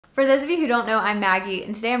For those of you who don't know, I'm Maggie,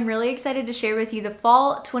 and today I'm really excited to share with you the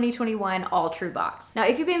Fall 2021 Alltrue box. Now,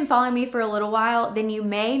 if you've been following me for a little while, then you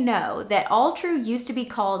may know that Alltrue used to be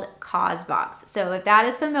called Causebox. So if that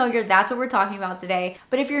is familiar, that's what we're talking about today.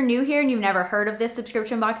 But if you're new here and you've never heard of this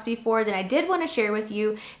subscription box before, then I did want to share with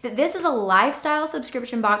you that this is a lifestyle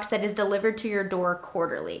subscription box that is delivered to your door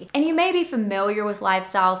quarterly. And you may be familiar with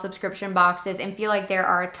lifestyle subscription boxes and feel like there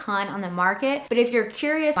are a ton on the market. But if you're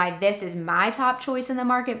curious why this is my top choice in the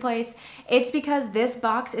marketplace, it's because this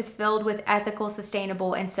box is filled with ethical,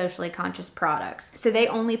 sustainable, and socially conscious products. So they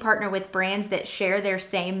only partner with brands that share their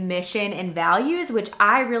same mission and values, which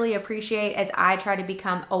I really appreciate as I try to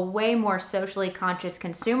become a way more socially conscious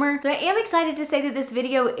consumer. So I am excited to say that this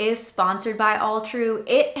video is sponsored by Alltrue.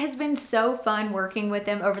 It has been so fun working with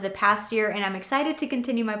them over the past year, and I'm excited to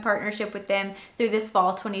continue my partnership with them through this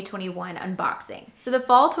Fall 2021 unboxing. So the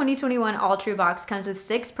Fall 2021 Alltrue box comes with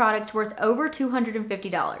 6 products worth over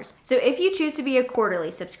 $250. So if you choose to be a quarterly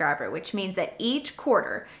subscriber, which means that each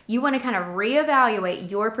quarter you want to kind of reevaluate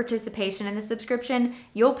your participation in the subscription,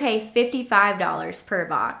 you'll pay $55 per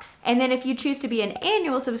box. And then if you choose to be an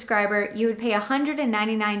annual subscriber, you would pay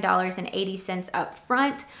 $199.80 up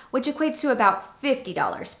front, which equates to about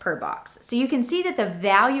 $50 per box. So you can see that the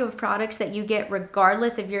value of products that you get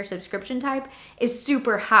regardless of your subscription type is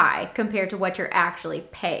super high compared to what you're actually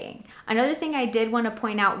paying. Another thing I did want to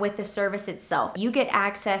point out with the service itself, you get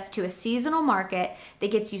access to a seasonal market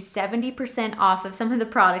that gets you 70% off of some of the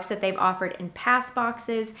products that they've offered in past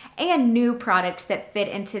boxes and new products that fit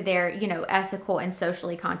into their, ethical and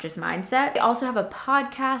socially conscious mindset. They also have a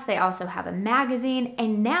podcast, they also have a magazine,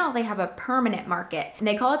 and now they have a permanent market. And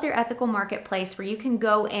they call it their ethical marketplace, where you can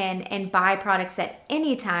go in and buy products at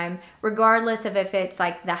any time, regardless of if it's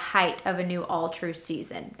like the height of a new Alltrue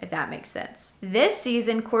season, if that makes sense. This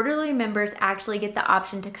season, quarterly members actually get the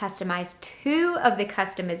option to customize 2 of the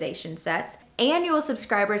customization sets. Annual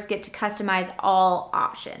subscribers get to customize all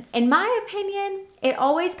options. In my opinion, it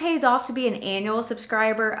always pays off to be an annual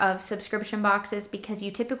subscriber of subscription boxes because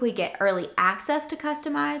you typically get early access to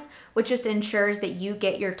customize, which just ensures that you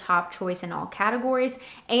get your top choice in all categories,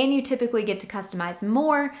 and you typically get to customize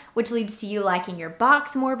more, which leads to you liking your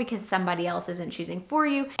box more because somebody else isn't choosing for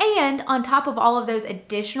you. And on top of all of those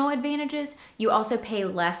additional advantages, you also pay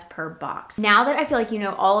less per box. Now that I feel like you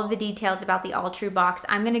know all of the details about the Alltrue box,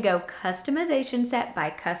 I'm gonna go customization set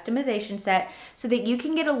by customization set so that you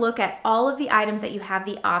can get a look at all of the items that you have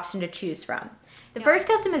the option to choose from. The first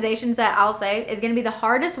customization set, I'll say, is going to be the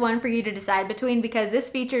hardest one for you to decide between because this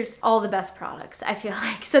features all the best products, I feel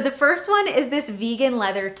like. So the first one is this vegan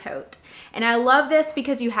leather tote. And I love this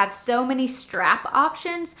because you have so many strap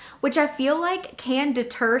options, which I feel like can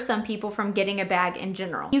deter some people from getting a bag in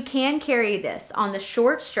general. You can carry this on the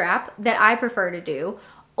short strap that I prefer to do,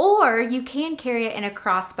 or you can carry it in a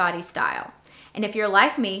crossbody style. And if you're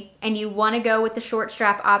like me and you want to go with the short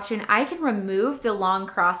strap option, I can remove the long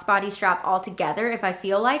crossbody strap altogether if I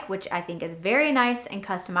feel like, which I think is very nice and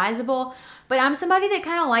customizable. But I'm somebody that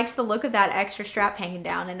kind of likes the look of that extra strap hanging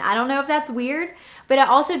down. And I don't know if that's weird, but I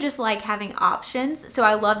also just like having options. So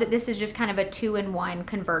I love that this is just kind of a 2-in-1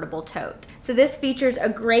 convertible tote. So this features a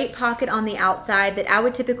great pocket on the outside that I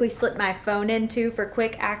would typically slip my phone into for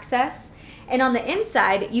quick access. And on the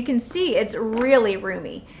inside, you can see it's really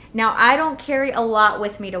roomy. Now, I don't carry a lot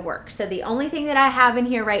with me to work, so the only thing that I have in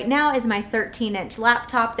here right now is my 13-inch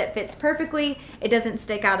laptop that fits perfectly. It doesn't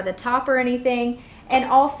stick out of the top or anything, and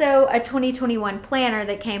also a 2021 planner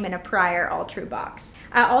that came in a prior Alltrue box.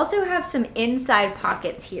 I also have some inside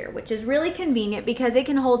pockets here, which is really convenient because it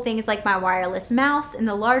can hold things like my wireless mouse in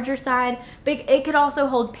the larger side, but it could also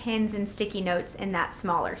hold pens and sticky notes in that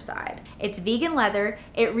smaller side. It's vegan leather,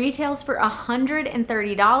 it retails for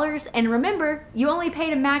 $130, and remember, you only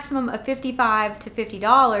paid a maximum of $55 to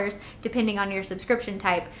 $50, depending on your subscription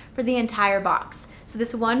type, for the entire box. So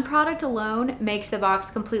this one product alone makes the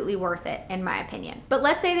box completely worth it, in my opinion. But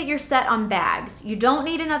let's say that you're set on bags. You don't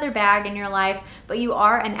need another bag in your life, but you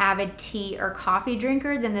are an avid tea or coffee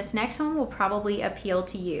drinker, then this next one will probably appeal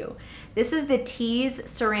to you. This is the Tea's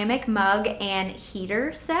ceramic mug and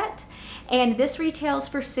heater set, and this retails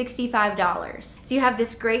for $65. So you have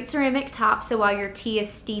this great ceramic top, so while your tea is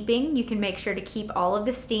steeping, you can make sure to keep all of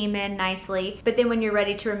the steam in nicely. But then when you're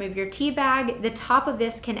ready to remove your tea bag, the top of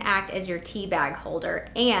this can act as your tea bag holder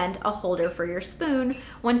and a holder for your spoon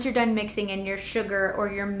once you're done mixing in your sugar or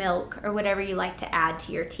your milk or whatever you like to add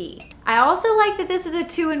to your tea. I also like that this is is a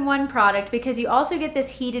 2-in-1 product because you also get this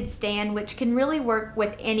heated stand, which can really work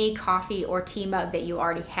with any coffee or tea mug that you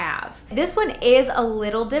already have. This one is a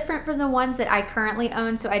little different from the ones that I currently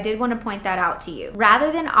own, so I did want to point that out to you.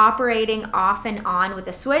 Rather than operating off and on with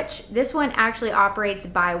a switch, this one actually operates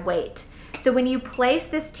by weight. So when you place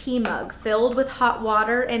this tea mug filled with hot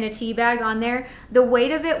water and a tea bag on there, the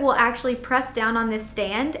weight of it will actually press down on this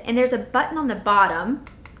stand, and there's a button on the bottom.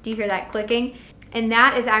 Do you hear that clicking? And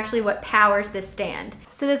that is actually what powers this stand.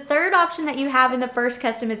 So the third option that you have in the first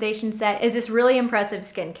customization set is this really impressive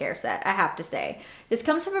skincare set, I have to say. This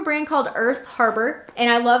comes from a brand called Earth Harbor, and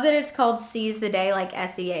I love that it's called Seize the Day, like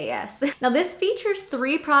S-E-A-S. Now this features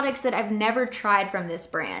 3 products that I've never tried from this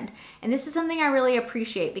brand, and this is something I really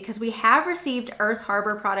appreciate because we have received Earth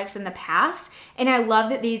Harbor products in the past, and I love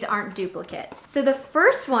that these aren't duplicates. So the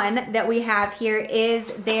first one that we have here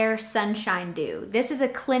is their Sunshine Dew. This is a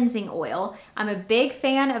cleansing oil. I'm a big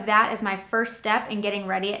fan of that as my first step in getting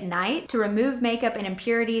ready at night to remove makeup and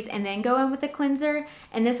impurities and then go in with a cleanser.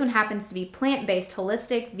 And this one happens to be plant-based,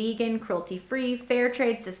 holistic, vegan, cruelty-free, fair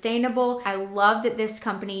trade, sustainable. I love that this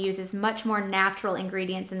company uses much more natural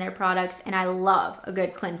ingredients in their products, and I love a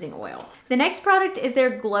good cleansing oil. The next product is their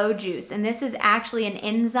Glow Juice, and this is actually an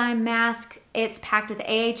enzyme mask. It's packed with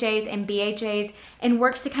AHAs and BHAs and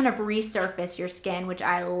works to kind of resurface your skin, which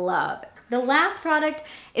I love. The last product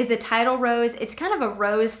is the Tidal Rose. It's kind of a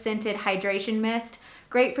rose-scented hydration mist.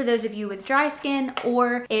 Great for those of you with dry skin,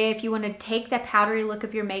 or if you want to take the powdery look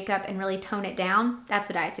of your makeup and really tone it down, that's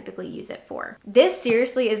what I typically use it for. This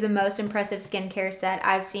seriously is the most impressive skincare set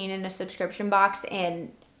I've seen in a subscription box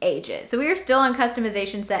in ages. So we are still on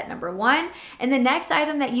customization set number 1, and the next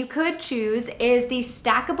item that you could choose is these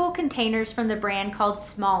stackable containers from the brand called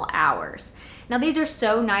Small Hours. Now these are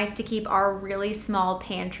so nice to keep our really small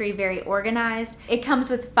pantry very organized. It comes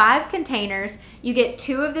with 5 containers. You get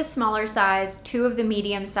 2 of the smaller size, 2 of the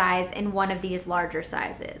medium size, and 1 of these larger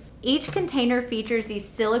sizes. Each container features these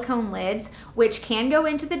silicone lids, which can go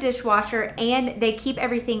into the dishwasher, and they keep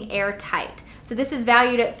everything airtight. So this is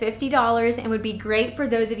valued at $50 and would be great for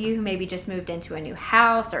those of you who maybe just moved into a new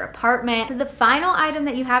house or apartment. So the final item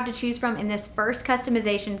that you have to choose from in this first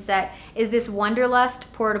customization set is this Wonderlust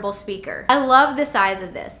portable speaker. I love the size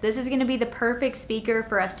of this. This is going to be the perfect speaker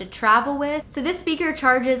for us to travel with. So this speaker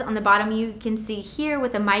charges on the bottom, you can see here,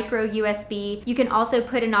 with a micro USB. You can also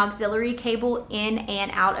put an auxiliary cable in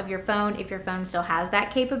and out of your phone if your phone still has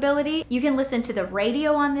that capability. You can listen to the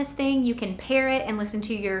radio on this thing. You can pair it and listen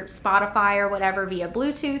to your Spotify or whatever via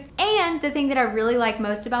Bluetooth. And the thing that I really like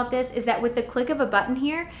most about this is that with the click of a button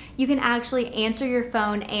here, you can actually answer your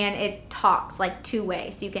phone and it talks like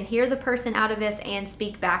 2-way. So you can hear the person out of this and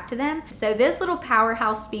speak back to them. So this little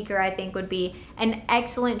powerhouse speaker I think would be an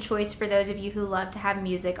excellent choice for those of you who love to have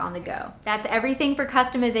music on the go. That's everything for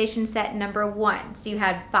customization set number 1. So you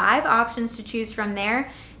had 5 options to choose from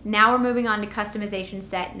there. Now we're moving on to customization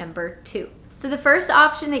set number 2. So the first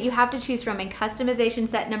option that you have to choose from in customization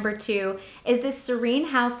set number 2 is this Serene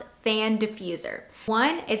House fan diffuser.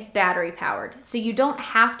 1, it's battery powered, so you don't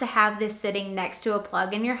have to have this sitting next to a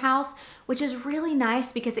plug in your house, which is really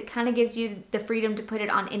nice because it kind of gives you the freedom to put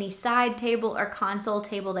it on any side table or console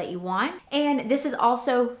table that you want. And this is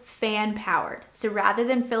also fan powered. So rather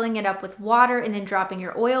than filling it up with water and then dropping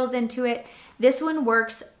your oils into it, this one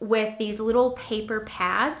works with these little paper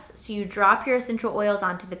pads. So you drop your essential oils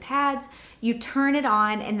onto the pads, you turn it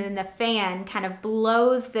on, and then the fan kind of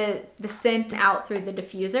blows the scent out through the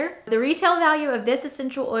diffuser. The retail value of this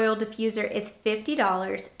essential oil diffuser is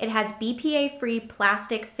 $50. It has BPA-free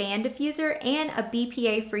plastic fan diffuser and a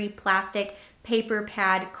BPA-free plastic paper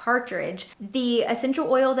pad cartridge. The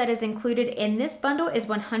essential oil that is included in this bundle is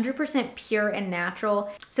 100% pure and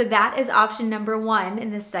natural. So that is option number 1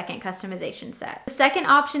 in the second customization set. The second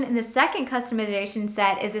option in the second customization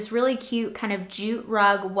set is this really cute kind of jute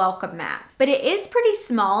rug welcome mat. But it is pretty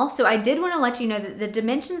small, so I did want to let you know that the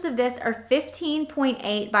dimensions of this are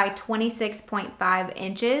 15.8 by 26.5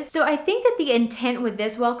 inches. So I think that the intent with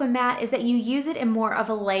this welcome mat is that you use it in more of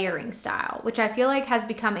a layering style, which I feel like has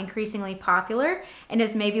become increasingly popular and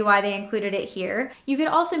is maybe why they included it here. You could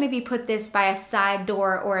also maybe put this by a side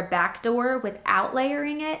door or a back door without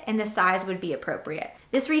layering it, and the size would be appropriate.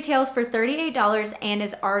 This retails for $38 and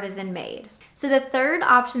is artisan made. So the third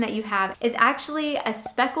option that you have is actually a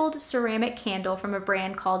speckled ceramic candle from a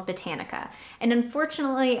brand called Botanica. And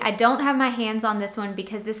unfortunately, I don't have my hands on this one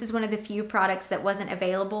because this is one of the few products that wasn't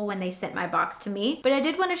available when they sent my box to me. But I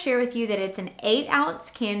did want to share with you that it's an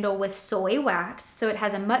 8-ounce candle with soy wax, so it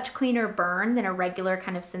has a much cleaner burn than a regular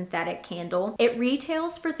kind of synthetic candle. It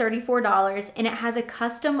retails for $34 and it has a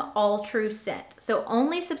custom Alltrue scent. So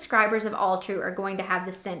only subscribers of Alltrue are going to have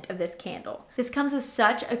the scent of this candle. This comes with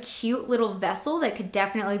such a cute little vessel that could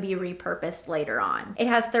definitely be repurposed later on. It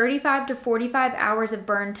has 35 to 45 hours of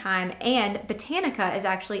burn time, and Botanica is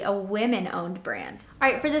actually a women-owned brand.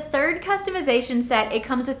 All right, for the third customization set, it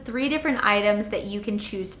comes with 3 different items that you can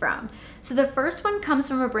choose from. So the first one comes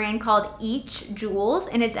from a brand called Each Jewels,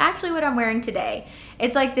 and it's actually what I'm wearing today.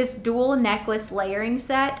 It's like this dual necklace layering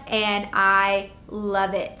set, and I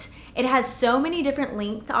love it. It has so many different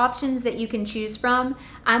length options that you can choose from.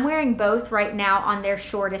 I'm wearing both right now on their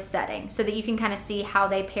shortest setting so that you can kind of see how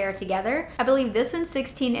they pair together. I believe this one's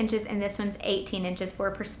 16 inches and this one's 18 inches for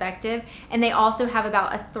perspective. And they also have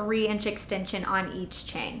about a 3-inch extension on each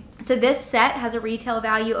chain. So this set has a retail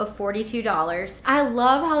value of $42. I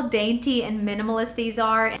love how dainty and minimalist these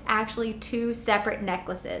are. It's actually 2 separate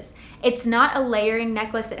necklaces. It's not a layering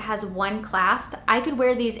necklace that has 1 clasp. I could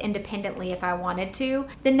wear these independently if I wanted to.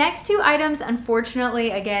 The next 2 items,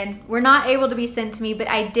 unfortunately, again, were not able to be sent to me, but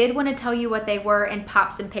I did want to tell you what they were and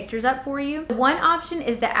pop some pictures up for you. One option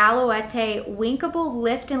is the Alouette Winkable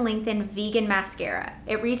Lift and Lengthen Vegan Mascara.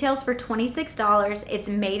 It retails for $26. It's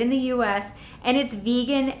made in the US and it's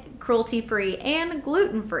vegan, cruelty-free, and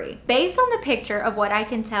gluten-free. Based on the picture of what I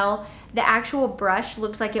can tell, the actual brush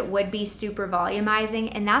looks like it would be super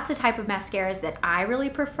volumizing, and that's the type of mascaras that I really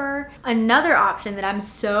prefer. Another option that I'm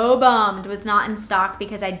so bummed was not in stock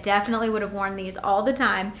because I definitely would have worn these all the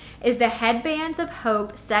time is the Headbands of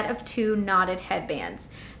Hope set of 2 knotted headbands.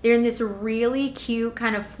 They're in this really cute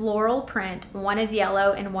kind of floral print. One is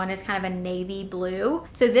yellow and one is kind of a navy blue.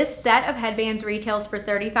 So this set of headbands retails for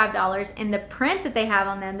 $35, and the print that they have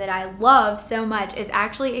on them that I love so much is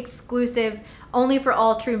actually exclusive only for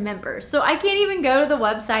Alltrue members. So I can't even go to the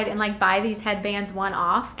website and like buy these headbands one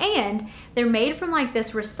off. And they're made from like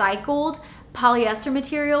this recycled polyester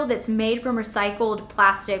material that's made from recycled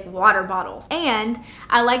plastic water bottles. And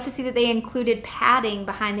I like to see that they included padding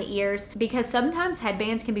behind the ears because sometimes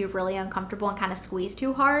headbands can be really uncomfortable and kind of squeeze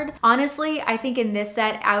too hard. Honestly, I think in this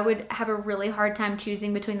set, I would have a really hard time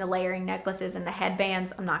choosing between the layering necklaces and the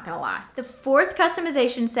headbands, I'm not gonna lie. The fourth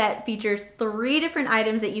customization set features 3 different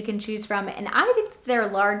items that you can choose from, and I think they're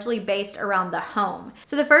largely based around the home.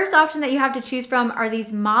 So the first option that you have to choose from are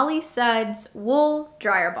these Molly Suds wool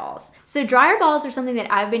dryer balls. So dryer balls are something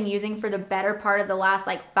that I've been using for the better part of the last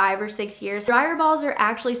like 5 or 6 years. Dryer balls are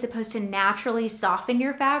actually supposed to naturally soften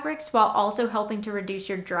your fabrics while also helping to reduce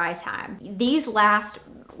your dry time. These last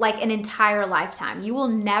like an entire lifetime. You will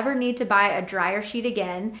never need to buy a dryer sheet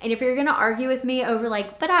again. And if you're gonna argue with me over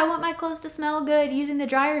like, but I want my clothes to smell good using the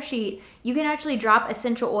dryer sheet, you can actually drop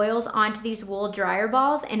essential oils onto these wool dryer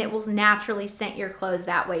balls and it will naturally scent your clothes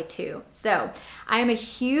that way too. So I am a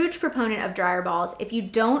huge proponent of dryer balls. If you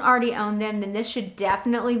don't already own them, then this should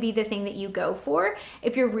definitely be the thing that you go for.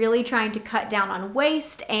 If you're really trying to cut down on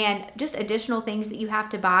waste and just additional things that you have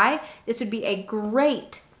to buy, this would be a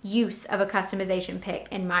great use of a customization pick,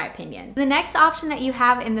 in my opinion. The next option that you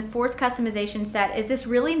have in the fourth customization set is this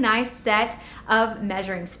really nice set of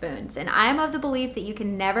measuring spoons. And I'm of the belief that you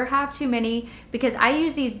can never have too many because I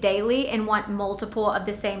use these daily and want multiple of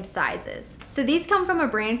the same sizes. So these come from a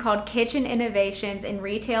brand called Kitchen Innovations and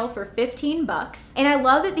retail for 15 bucks. And I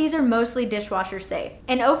love that these are mostly dishwasher safe.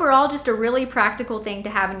 And overall, just a really practical thing to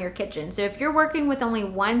have in your kitchen. So if you're working with only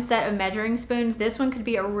one set of measuring spoons, this one could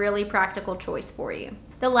be a really practical choice for you.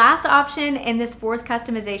 The last option in this fourth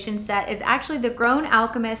customization set is actually the Grown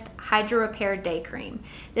Alchemist Hydro Repair Day Cream.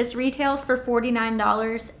 This retails for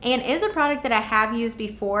 $49 and is a product that I have used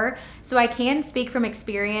before, so I can speak from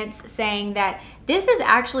experience saying that this is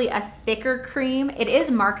actually a thicker cream. It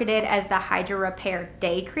is marketed as the Hydro Repair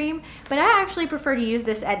Day Cream, but I actually prefer to use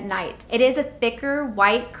this at night. It is a thicker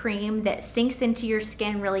white cream that sinks into your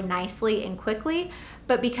skin really nicely and quickly,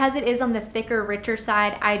 but because it is on the thicker, richer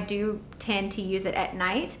side, I do tend to use it at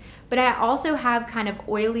night. But I also have kind of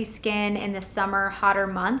oily skin in the summer, hotter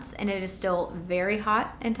months, and it is still very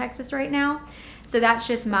hot in Texas right now. So that's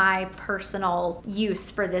just my personal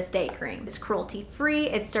use for this day cream. It's cruelty-free,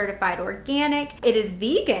 it's certified organic, it is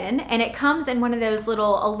vegan, and it comes in one of those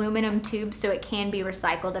little aluminum tubes so it can be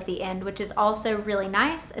recycled at the end, which is also really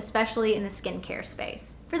nice, especially in the skincare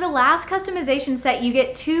space. For the last customization set, you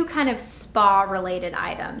get 2 kind of spa related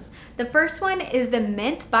items. The first one is the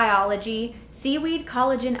Mint Biology Seaweed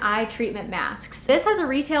Collagen Eye Treatment Masks. This has a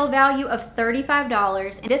retail value of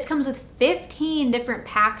 $35, and this comes with 15 different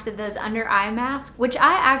packs of those under eye masks, which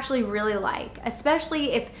I actually really like,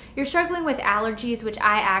 especially if you're struggling with allergies, which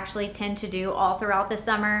I actually tend to do all throughout the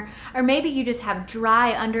summer, or maybe you just have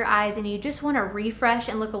dry under eyes and you just want to refresh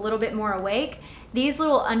and look a little bit more awake. These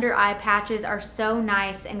little under eye patches are so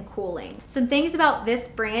nice and cooling. Some things about this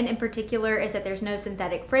brand in particular is that there's no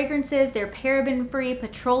synthetic fragrances, they're paraben free,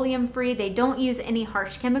 petroleum free, they don't use any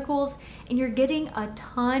harsh chemicals, and you're getting a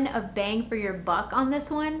ton of bang for your buck on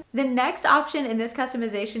this one. The next option in this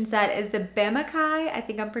customization set is the Bemakai, I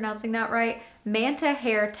think I'm pronouncing that right, Manta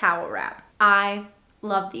Hair Towel Wrap. I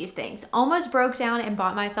love these things. Almost broke down and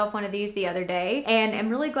bought myself one of these the other day, and I'm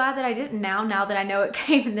really glad that I didn't now that I know it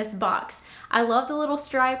came in this box. I love the little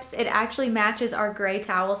stripes. It actually matches our gray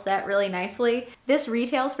towel set really nicely. This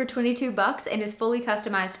retails for 22 bucks and is fully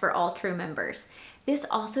customized for Alltrue members. This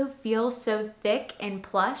also feels so thick and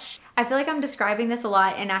plush. I feel like I'm describing this a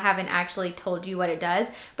lot and I haven't actually told you what it does,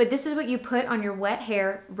 but this is what you put on your wet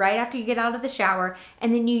hair right after you get out of the shower,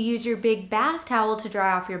 and then you use your big bath towel to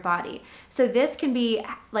dry off your body. So this can be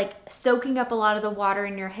like soaking up a lot of the water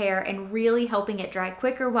in your hair and really helping it dry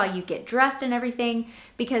quicker while you get dressed and everything,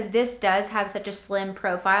 because this does have such a slim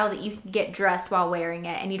profile that you can get dressed while wearing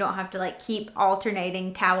it and you don't have to like keep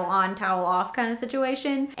alternating towel on, towel off kind of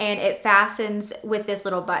situation. And it fastens with this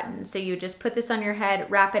little button. So you just put this on your head,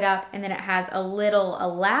 wrap it up, and then it has a little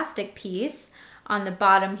elastic piece on the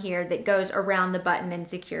bottom here that goes around the button and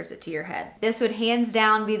secures it to your head. This would hands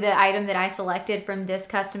down be the item that I selected from this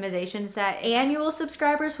customization set. Annual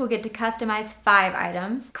subscribers will get to customize 5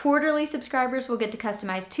 items. Quarterly subscribers will get to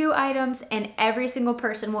customize 2 items, and every single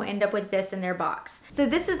person will end up with this in their box. So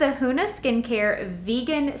this is the Huna Skincare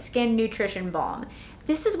Vegan Skin Nutrition Balm.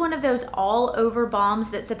 This is one of those all-over balms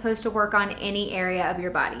that's supposed to work on any area of your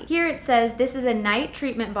body. Here it says this is a night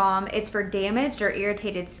treatment balm. It's for damaged or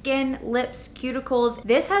irritated skin, lips, cuticles.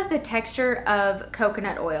 This has the texture of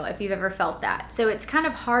coconut oil, if you've ever felt that. So it's kind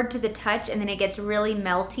of hard to the touch, and then it gets really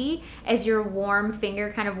melty as your warm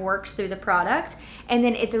finger kind of works through the product. And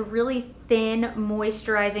then it's a really thin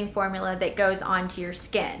moisturizing formula that goes onto your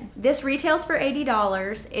skin. This retails for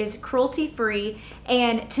 $80, is cruelty-free,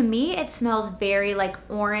 and to me it smells very like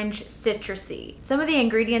orange citrusy. Some of the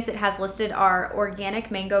ingredients it has listed are organic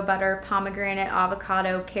mango butter, pomegranate,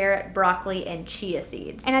 avocado, carrot, broccoli, and chia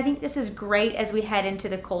seeds. And I think this is great as we head into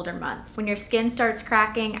the colder months. When your skin starts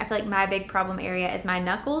cracking, I feel like my big problem area is my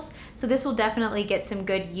knuckles, so this will definitely get some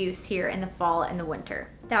good use here in the fall and the winter.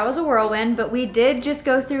 That was a whirlwind, but we did just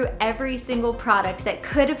go through every single product that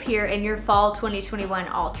could appear in your fall 2021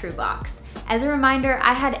 Alltrue box. As a reminder,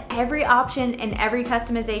 I had every option in every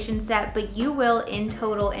customization set, but you will in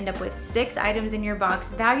total end up with 6 items in your box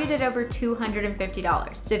valued at over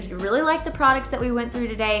 $250. So if you really like the products that we went through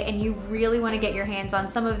today and you really want to get your hands on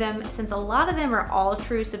some of them, since a lot of them are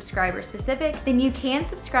Alltrue subscriber specific, then you can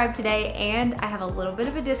subscribe today, and I have a little bit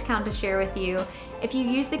of a discount to share with you. If you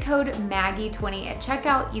use the code MAGGIE20 at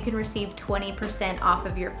checkout, you can receive 20% off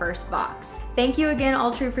of your first box. Thank you again,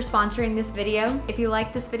 Alltrue, for sponsoring this video. If you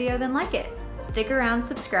like this video, then like it. Stick around,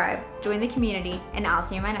 subscribe, join the community, and I'll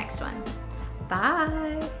see you in my next one.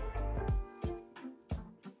 Bye.